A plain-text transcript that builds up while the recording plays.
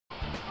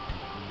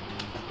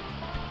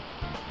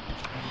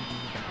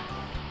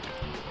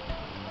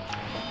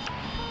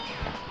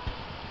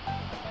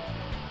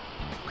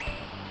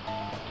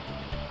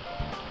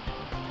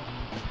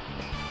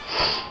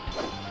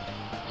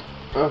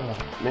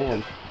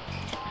Man.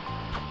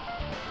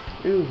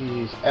 Ooh,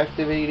 he's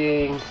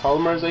activating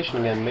polymerization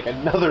again. Make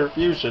another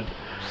fusion.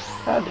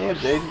 God damn,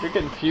 Jaden, you're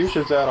getting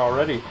fusions out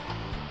already.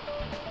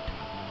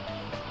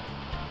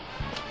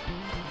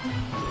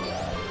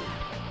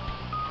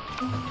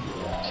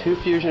 Two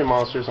fusion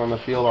monsters on the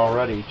field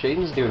already.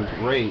 Jaden's doing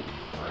great.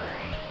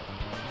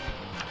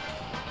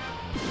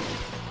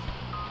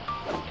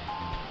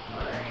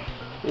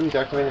 Ooh, he's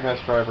activating Mass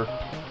Driver.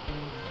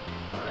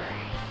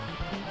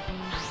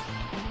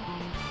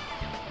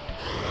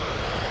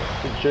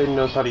 Jaden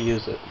knows how to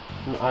use it.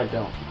 I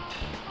don't.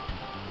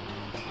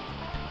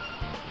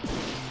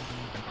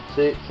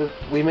 See, so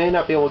we may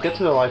not be able to get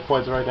to the life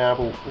points right now,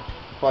 but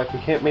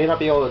like may not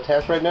be able to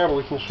attack right now, but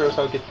we can sure as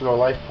hell get to the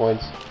life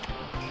points.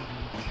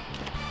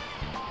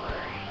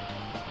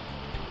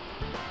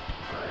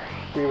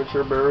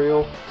 Premature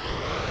burial.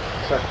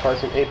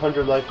 Sacrificing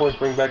 800 life points,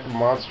 bring back the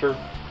monster.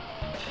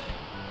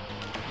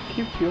 I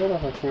keep feeling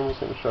like my camera's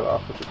gonna shut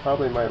off, which it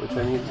probably might, which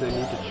means I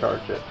need to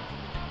charge it.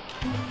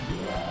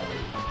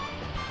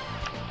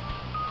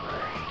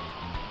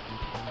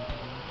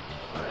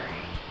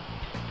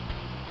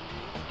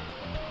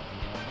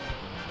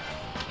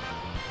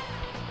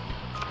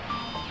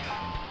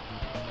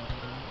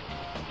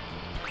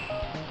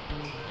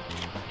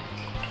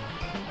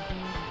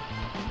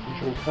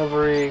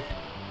 Recovery.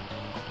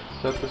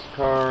 Set this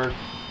card.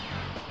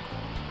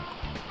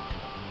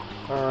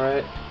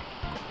 Alright.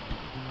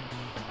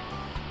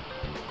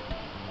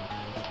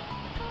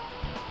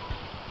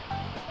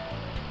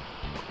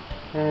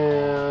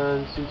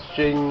 And since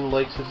Jaden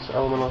likes his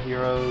elemental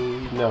hero,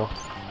 no.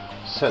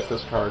 Set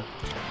this card.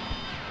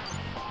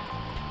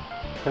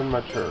 And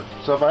my turn.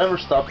 So if I ever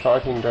stop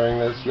talking during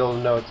this, you'll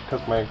know it's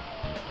because my...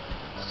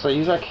 So I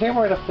use my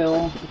camera to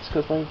film, it's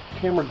because my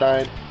camera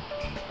died.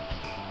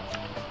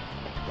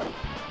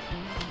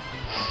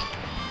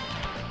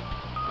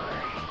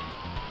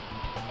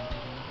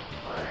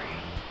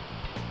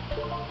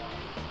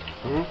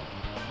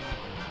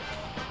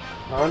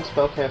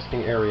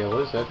 Non-spellcasting area, what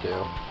does that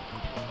do?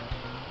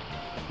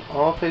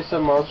 All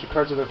face-up monster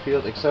cards in the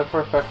field, except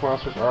for effect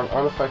monsters, are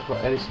unaffected by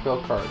any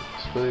spell card,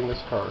 excluding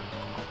this card.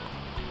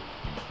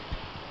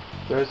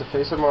 There is a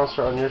face-up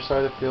monster on your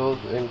side of the field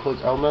that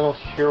includes Elemental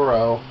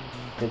Hero,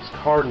 its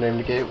card name,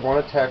 to get one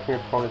attack from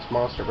your opponent's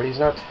monster, but he's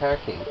not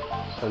attacking,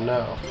 so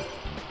no.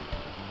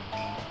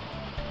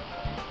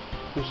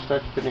 He's just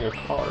activating a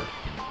card.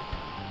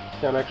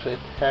 He's not actually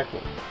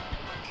attacking.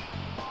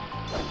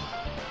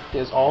 He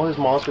has all his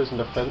monsters in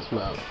defense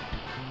mode.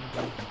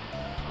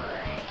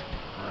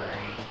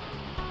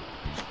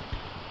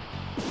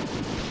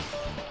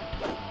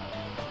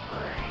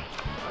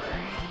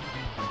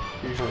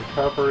 Fusion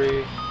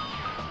recovery.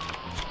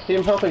 See,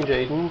 I'm helping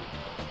Jaden.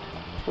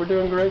 We're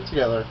doing great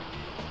together.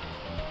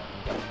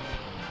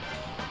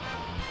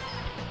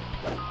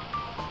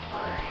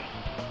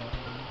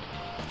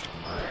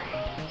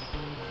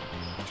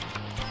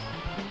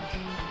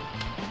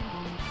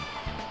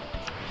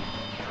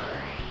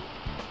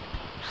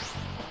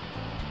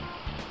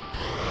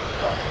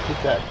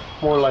 Get that.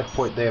 More life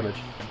point damage.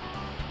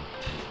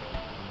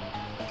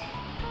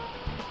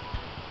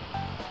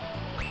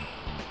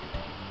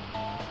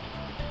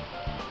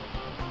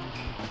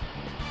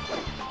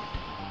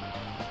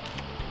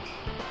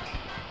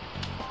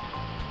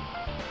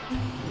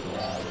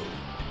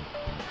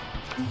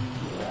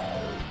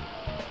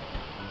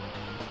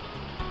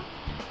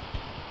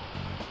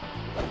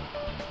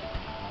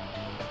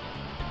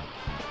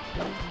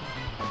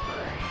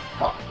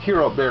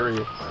 Hero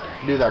barrier.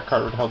 Knew that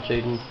card would help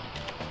Jaden.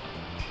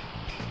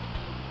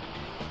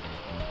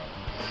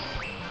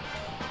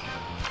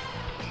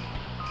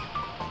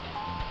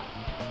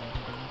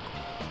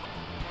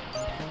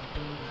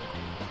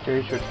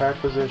 Change your attack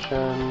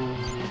position.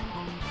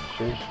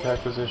 Change attack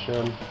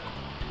position.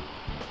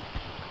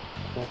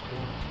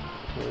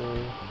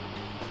 Okay.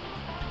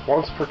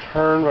 Once per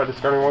turn, by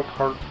discarding one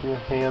card from your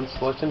hand,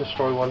 select and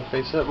destroy one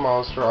face-up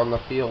monster on the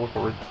field with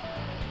a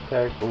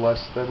attack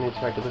less than the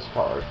attack of this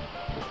card.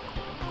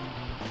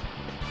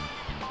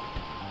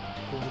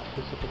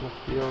 Face-up in the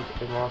field,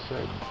 a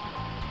monster.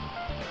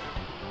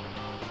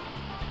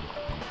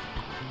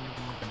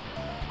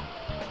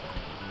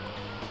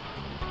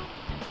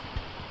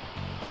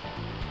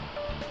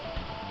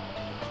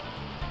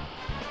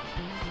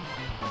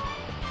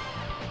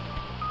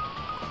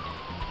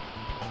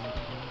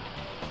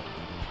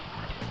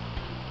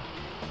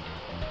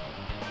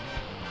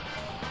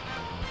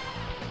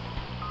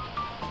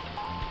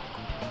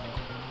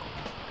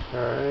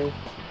 Alright,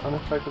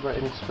 unaffected by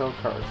any spell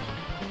cards.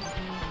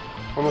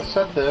 I'm gonna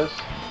set this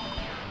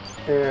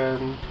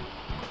and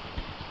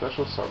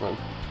special summon.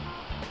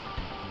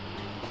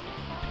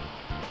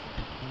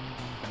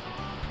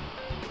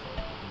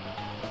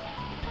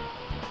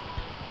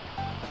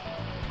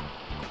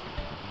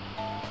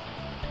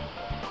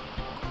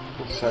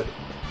 Let's set it.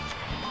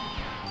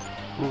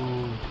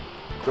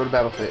 Go to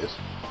battle phase.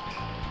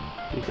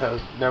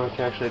 Because now we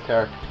can actually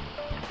attack.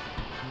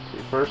 See,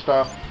 first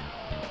off,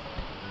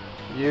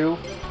 you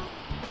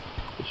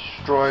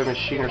destroy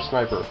machine or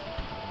sniper.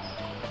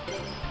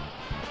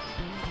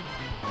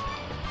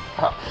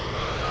 Pop.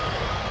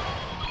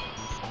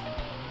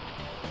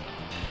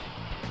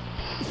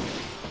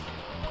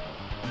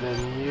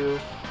 Then you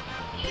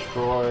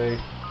destroy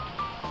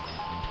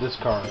this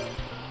card.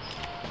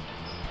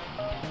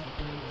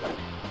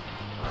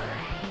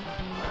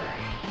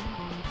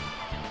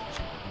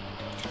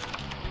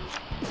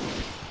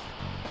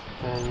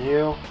 And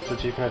you,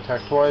 since you can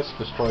attack twice,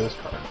 destroy this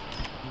card.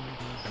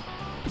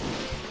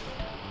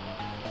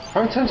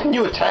 How many times can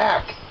you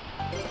attack?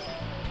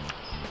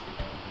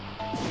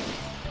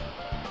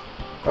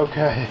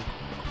 Okay.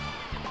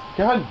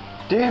 God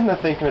damn,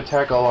 that thing can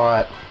attack a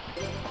lot.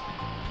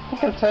 It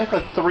can attack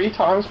like 3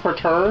 times per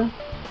turn?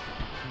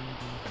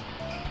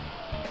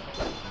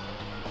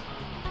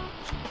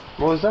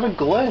 Well, is that a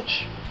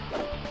glitch?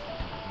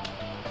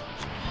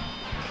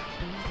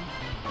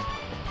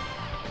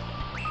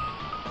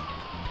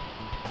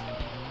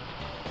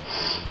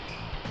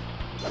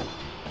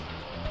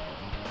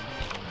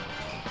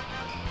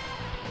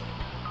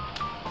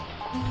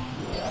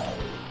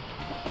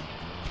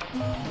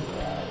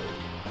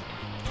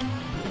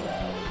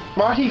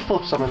 Why'd he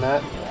flip some of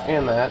that?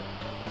 And that.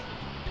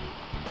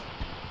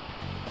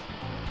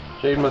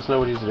 Jade must know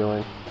what he's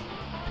doing.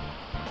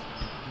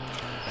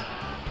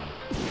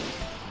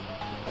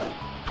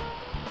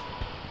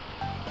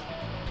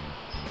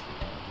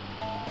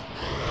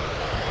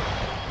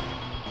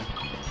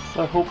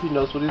 I hope he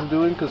knows what he's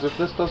doing, because if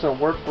this doesn't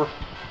work, we're...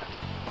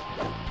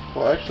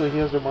 Well, actually, he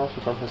has no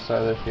monsters on his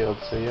side of the field,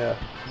 so yeah.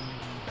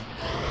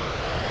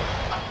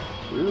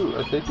 Ooh,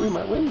 I think we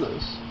might win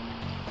this.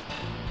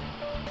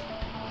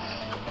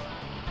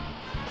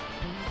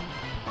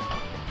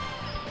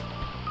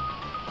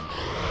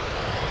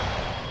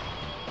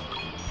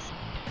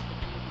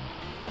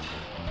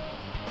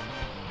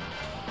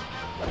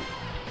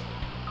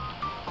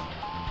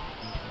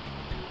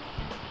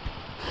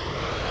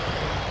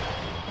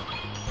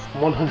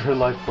 $100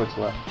 life points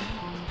left.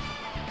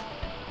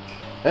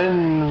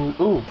 And,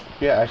 ooh,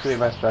 yeah, activate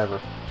Mass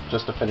Driver.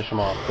 Just to finish him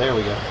off. There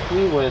we go.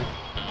 We win.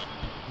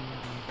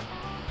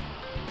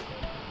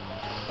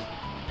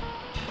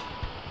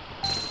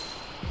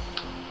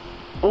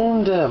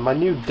 And my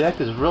new deck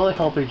is really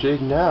helping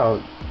Jaden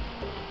out.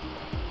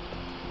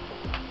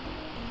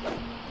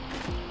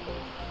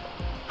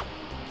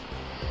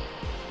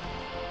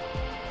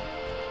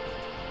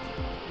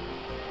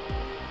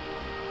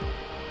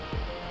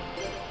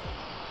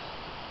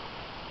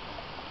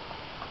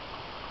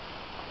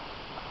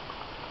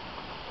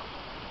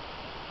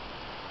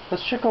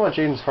 Let's check on what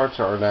Jaden's hearts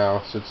are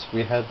now, since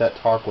we had that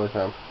talk with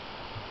him.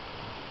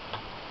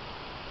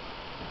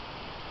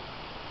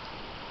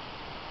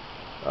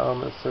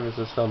 As soon as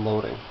it's done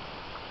loading.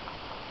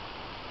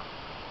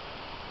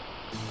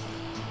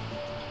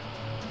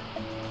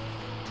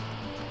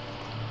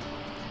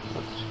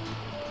 Let's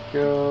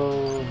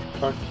go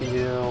talk to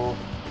you.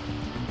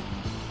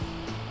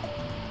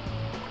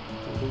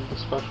 Leave the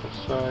special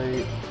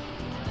site.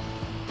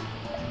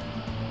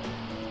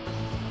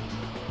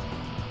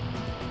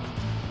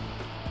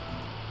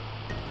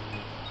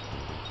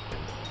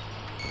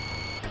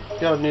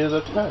 Got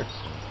another text,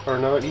 or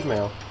another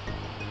email.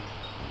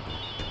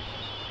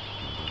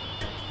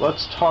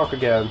 Let's talk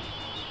again.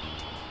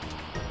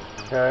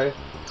 Okay,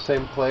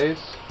 same place.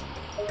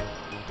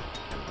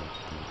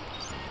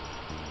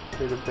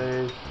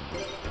 Database.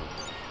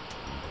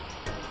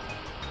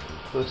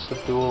 List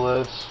of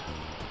duelists.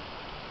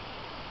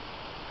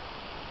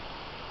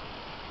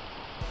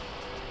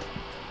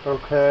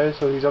 Okay,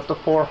 so he's up to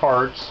 4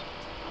 hearts.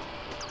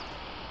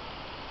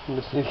 We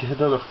just need to get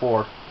another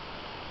 4.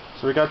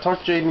 So we gotta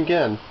talk to Jaden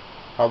again.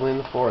 Probably in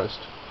the forest.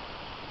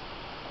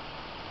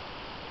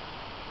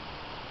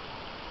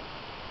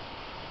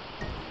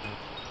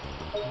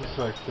 It's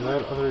like, did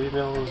that other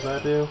email, was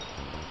that new?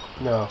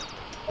 No.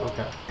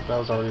 Okay, that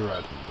was already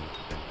read.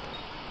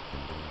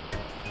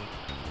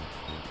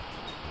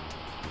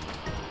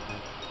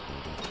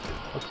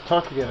 Let's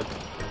talk again.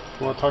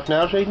 You wanna talk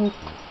now, Jaden?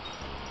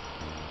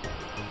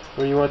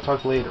 Or you wanna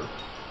talk later?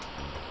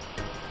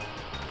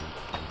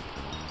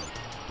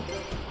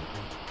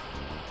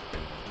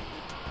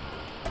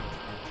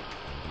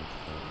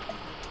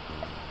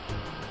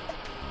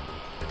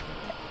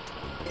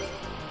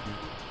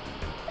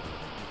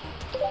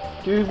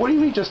 Dude, what do you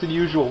mean just the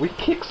usual? We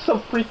kicked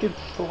some freaking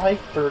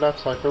Slifer, not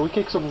Slifer, we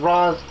kicked some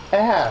Ra's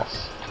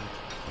ass!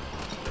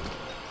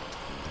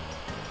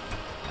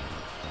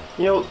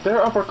 You know,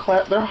 they're upper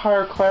class, they're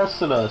higher class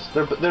than us.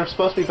 They're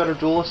supposed to be better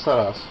duelists than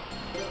us.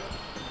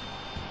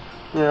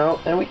 You know,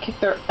 and we kicked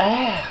their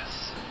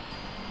ass!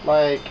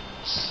 Like,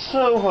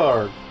 so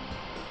hard.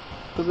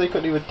 Because they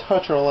couldn't even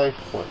touch our life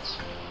points.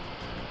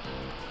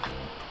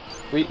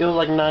 It was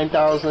like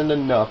 9,000 to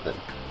nothing.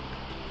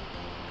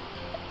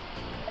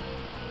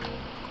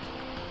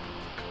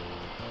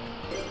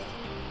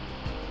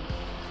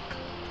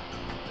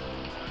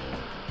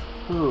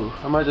 Ooh,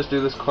 I might just do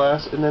this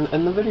class and then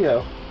end the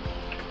video.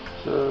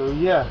 So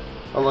yeah,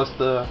 unless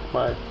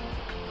my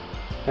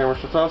camera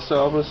shuts off,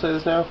 so I'm gonna say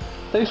this now.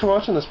 Thanks for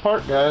watching this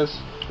part, guys.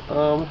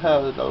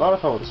 Had a lot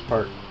of fun with this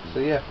part. So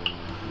yeah,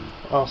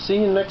 I'll see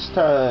you next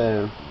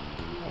time.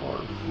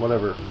 or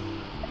whatever.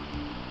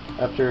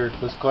 After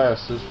this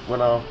class is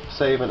when I'll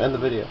save and end the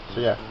video.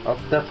 So yeah,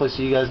 I'll definitely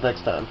see you guys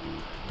next time.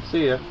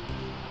 See ya.